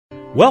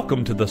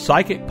Welcome to the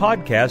Psychic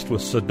Podcast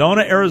with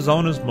Sedona,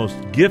 Arizona's most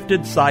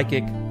gifted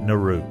psychic,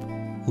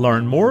 Nirup.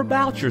 Learn more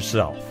about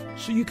yourself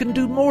so you can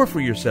do more for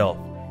yourself.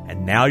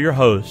 And now your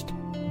host,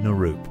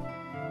 Nirup.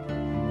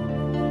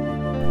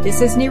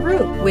 This is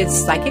Nirup with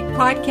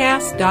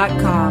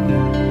PsychicPodcast.com,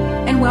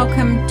 and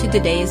welcome to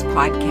today's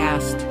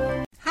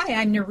podcast. Hi,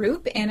 I'm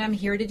Nirup, and I'm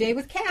here today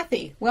with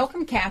Kathy.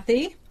 Welcome,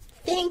 Kathy.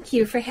 Thank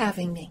you for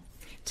having me.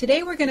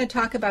 Today we're going to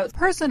talk about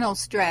personal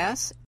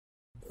stress.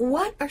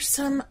 What are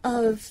some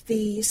of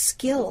the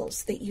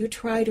skills that you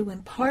try to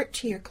impart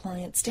to your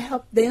clients to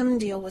help them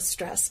deal with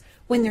stress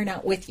when they're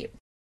not with you?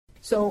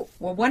 So,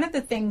 one of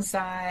the things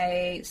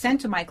I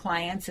send to my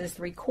clients is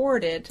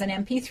recorded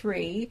an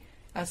MP3,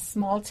 a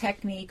small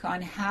technique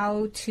on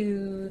how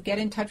to get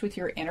in touch with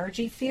your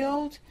energy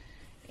field,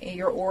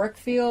 your auric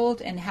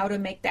field, and how to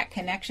make that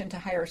connection to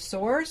higher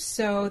source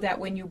so that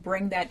when you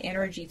bring that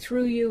energy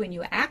through you and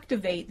you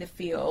activate the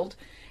field,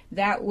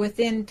 that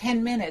within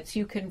 10 minutes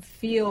you can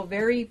feel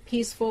very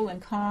peaceful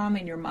and calm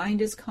and your mind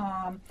is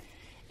calm.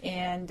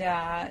 And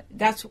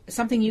that's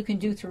something you can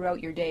do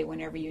throughout your day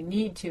whenever you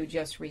need to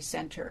just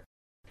recenter.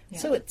 Yeah.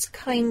 So it's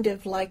kind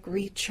of like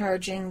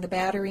recharging the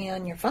battery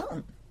on your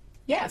phone.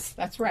 Yes,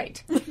 that's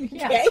right.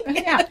 Okay.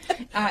 Yeah.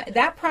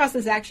 That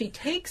process actually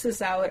takes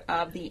us out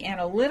of the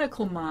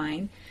analytical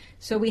mind,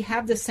 so we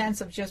have the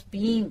sense of just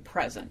being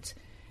present.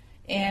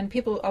 And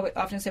people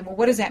often say, well,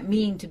 what does that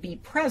mean to be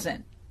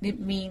present? It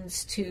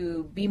means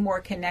to be more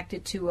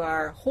connected to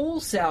our whole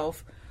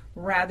self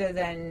rather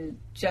than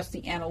just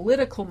the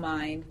analytical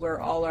mind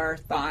where all our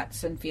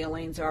thoughts and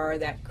feelings are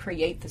that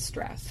create the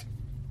stress.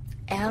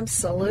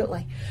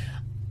 Absolutely.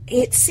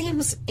 It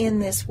seems in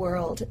this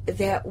world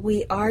that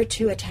we are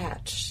too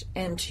attached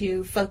and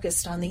too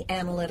focused on the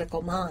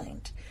analytical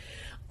mind.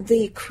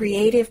 The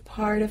creative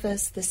part of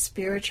us, the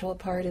spiritual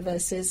part of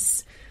us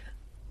is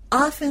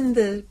often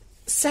the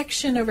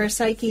section of our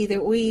psyche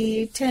that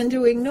we tend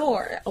to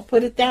ignore. I'll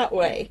put it that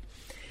way.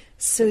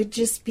 So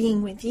just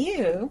being with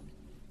you,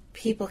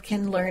 people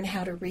can learn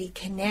how to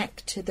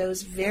reconnect to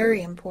those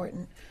very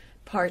important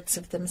parts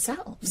of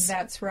themselves.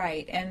 That's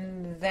right.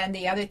 And then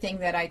the other thing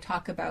that I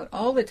talk about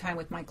all the time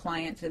with my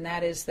clients, and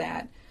that is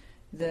that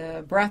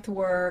the breath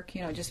work,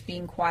 just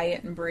being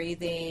quiet and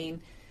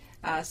breathing.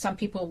 Some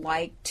people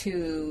like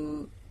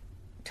to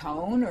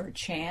tone or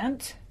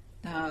chant,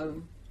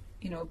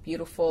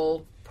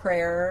 beautiful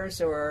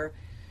prayers or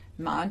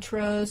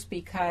mantras,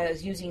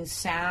 because using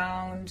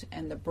sound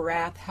and the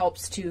breath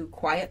helps to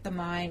quiet the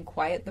mind,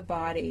 quiet the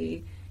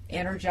body,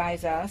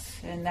 energize us,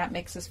 and that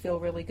makes us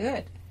feel really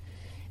good.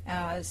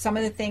 Some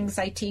of the things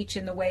I teach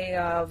in the way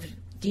of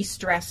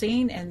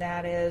de-stressing, and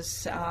that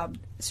is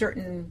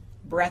certain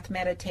breath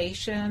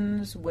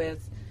meditations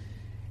with,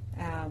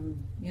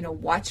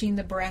 watching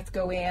the breath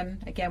go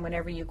in, again,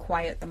 whenever you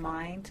quiet the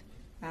mind,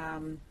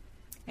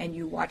 and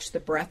you watch the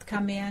breath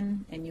come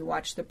in, and you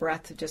watch the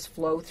breath just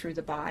flow through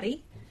the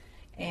body,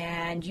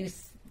 and you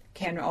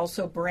can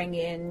also bring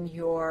in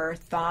your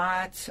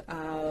thoughts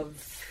of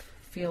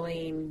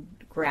feeling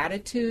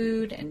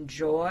gratitude and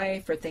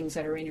joy for things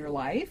that are in your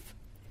life.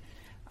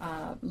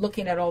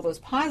 Looking at all those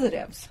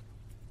positives,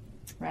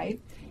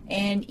 right?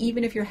 And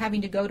even if you're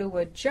having to go to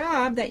a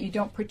job that you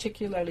don't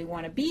particularly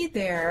want to be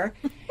there,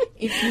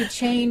 if you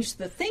change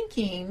the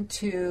thinking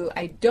to,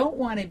 I don't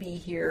want to be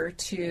here,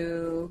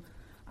 to,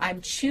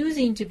 I'm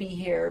choosing to be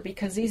here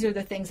because these are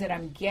the things that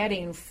I'm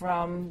getting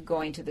from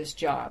going to this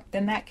job,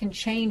 then that can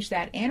change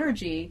that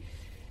energy,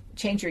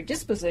 change your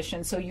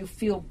disposition so you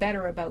feel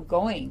better about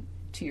going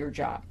to your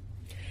job.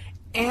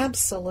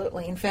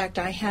 Absolutely. In fact,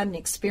 I had an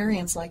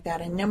experience like that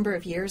a number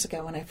of years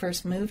ago when I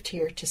first moved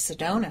here to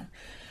Sedona.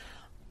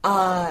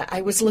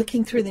 I was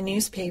looking through the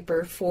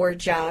newspaper for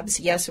jobs.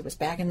 Yes, it was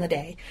back in the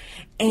day.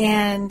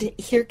 And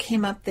here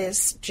came up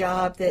this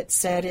job that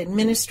said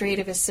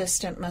administrative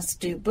assistant must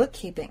do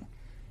bookkeeping.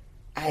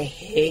 I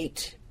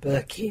hate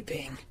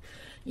bookkeeping.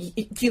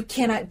 You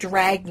cannot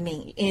drag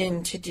me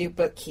in to do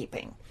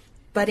bookkeeping.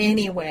 But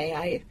anyway,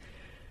 I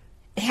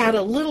had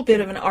a little bit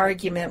of an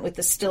argument with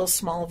the still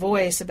small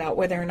voice about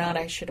whether or not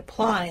I should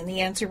apply, and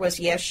the answer was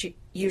yes,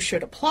 you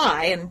should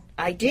apply, and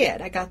I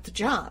did. I got the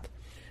job.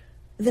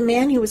 The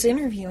man who was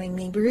interviewing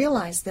me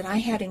realized that I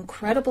had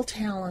incredible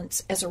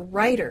talents as a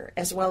writer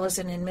as well as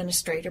an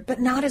administrator,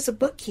 but not as a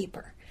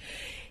bookkeeper.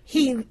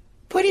 He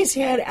put his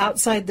head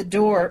outside the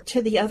door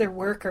to the other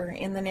worker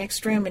in the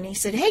next room, and he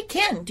said, "Hey,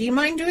 Ken, do you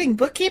mind doing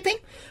bookkeeping?"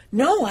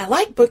 "No, I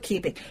like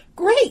bookkeeping."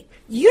 "Great.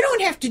 You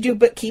don't have to do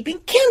bookkeeping.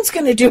 Ken's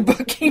going to do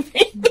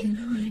bookkeeping."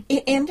 Mm-hmm.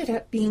 It ended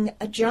up being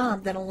a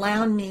job that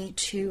allowed me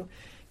to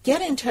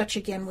get in touch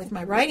again with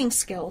my writing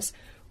skills,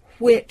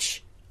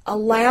 which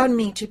allowed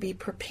me to be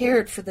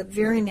prepared for the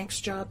very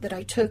next job that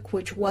I took,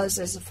 which was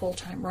as a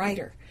full-time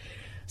writer.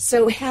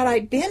 So had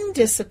I been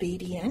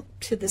disobedient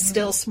to the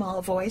still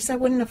small voice, I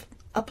wouldn't have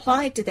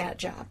applied to that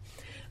job.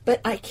 But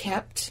I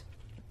kept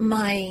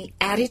my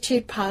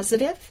attitude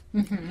positive,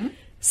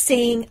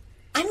 saying,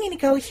 I'm going to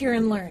go here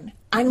and learn.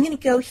 I'm going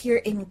to go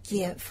here and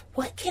give.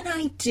 What can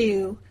I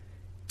do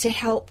to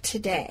help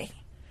today?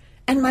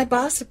 And my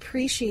boss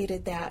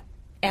appreciated that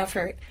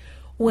effort.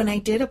 when I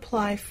did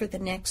apply for the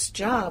next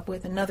job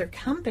with another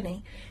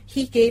company,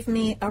 he gave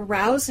me a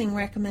rousing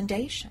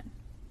recommendation.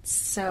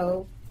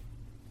 So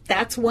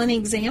that's one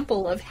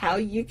example of how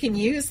you can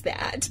use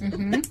that.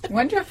 Mm-hmm.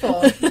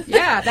 Wonderful.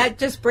 Yeah, that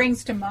just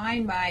brings to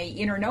mind my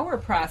inner knower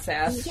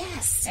process.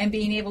 Yes. And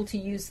being able to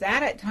use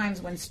that at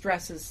times when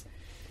stress is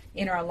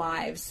in our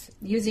lives,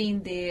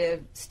 using the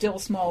still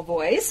small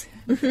voice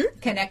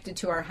connected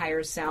to our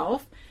higher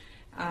self,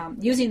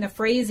 using the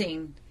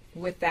phrasing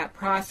with that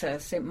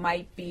process. It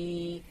might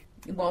be,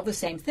 well, the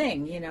same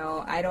thing,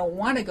 I don't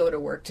want to go to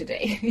work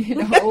today,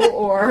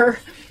 or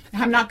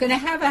I'm not going to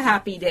have a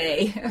happy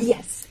day.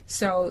 Yes.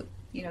 So,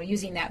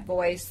 using that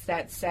voice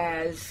that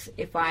says,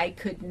 if I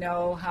could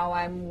know how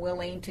I'm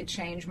willing to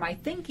change my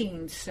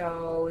thinking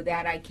so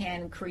that I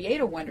can create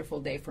a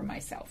wonderful day for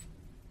myself.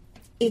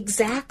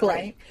 Exactly.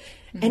 Right?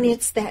 Mm-hmm. And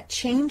it's that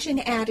change in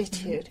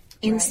attitude.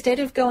 Instead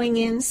of going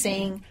in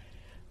saying,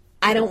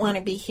 I don't want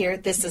to be here,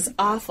 this is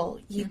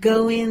awful, you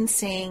go in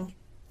saying,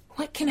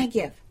 what can I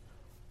give?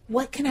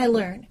 What can I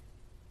learn?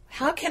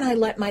 How can I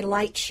let my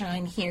light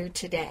shine here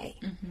today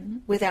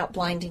without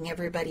blinding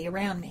everybody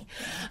around me?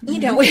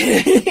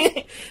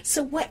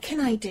 So what can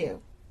I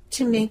do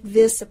to make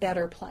this a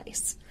better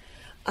place?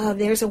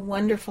 There's a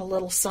wonderful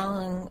little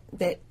song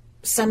that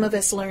some of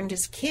us learned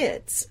as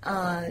kids,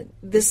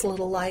 This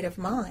Little Light of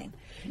Mine.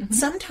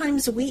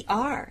 Sometimes we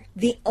are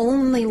the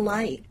only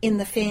light in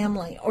the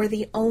family or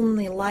the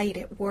only light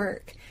at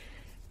work.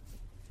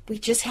 We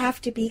just have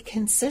to be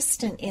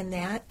consistent in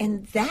that,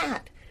 and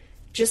that,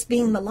 just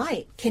being the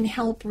light, can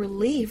help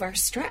relieve our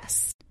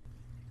stress.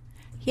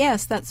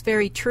 Yes, that's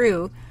very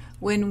true.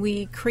 When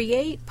we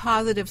create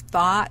positive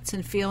thoughts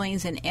and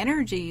feelings and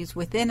energies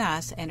within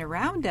us and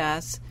around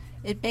us,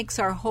 it makes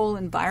our whole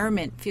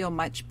environment feel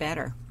much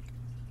better.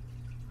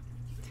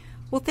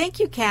 Well, thank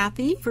you,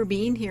 Kathy, for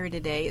being here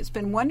today. It's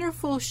been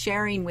wonderful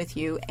sharing with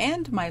you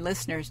and my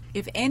listeners.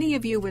 If any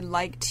of you would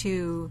like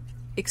to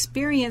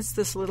experience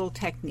this little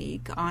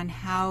technique on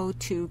how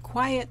to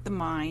quiet the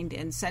mind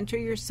and center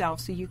yourself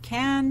so you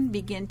can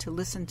begin to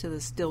listen to the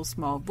still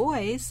small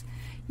voice,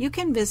 you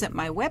can visit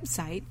my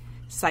website,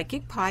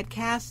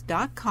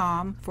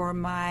 psychicpodcast.com, for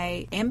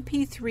my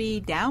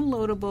MP3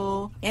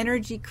 downloadable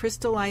energy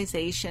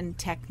crystallization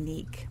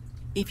technique.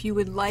 If you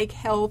would like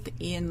help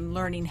in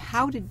learning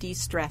how to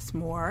de-stress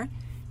more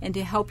and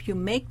to help you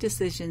make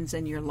decisions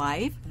in your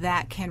life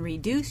that can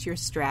reduce your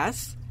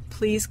stress,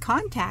 please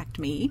contact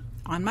me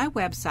on my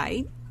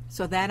website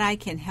so that I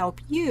can help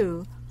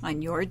you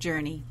on your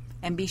journey.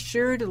 And be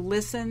sure to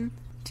listen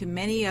to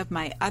many of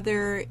my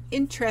other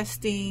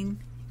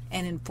interesting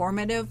and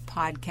informative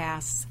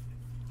podcasts.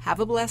 Have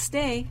a blessed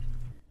day.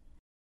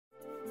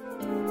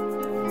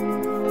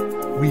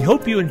 We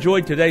hope you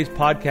enjoyed today's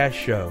podcast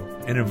show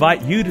and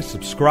invite you to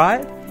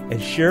subscribe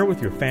and share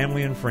with your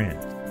family and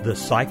friends. The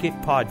Psychic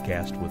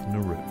Podcast with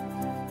Niru.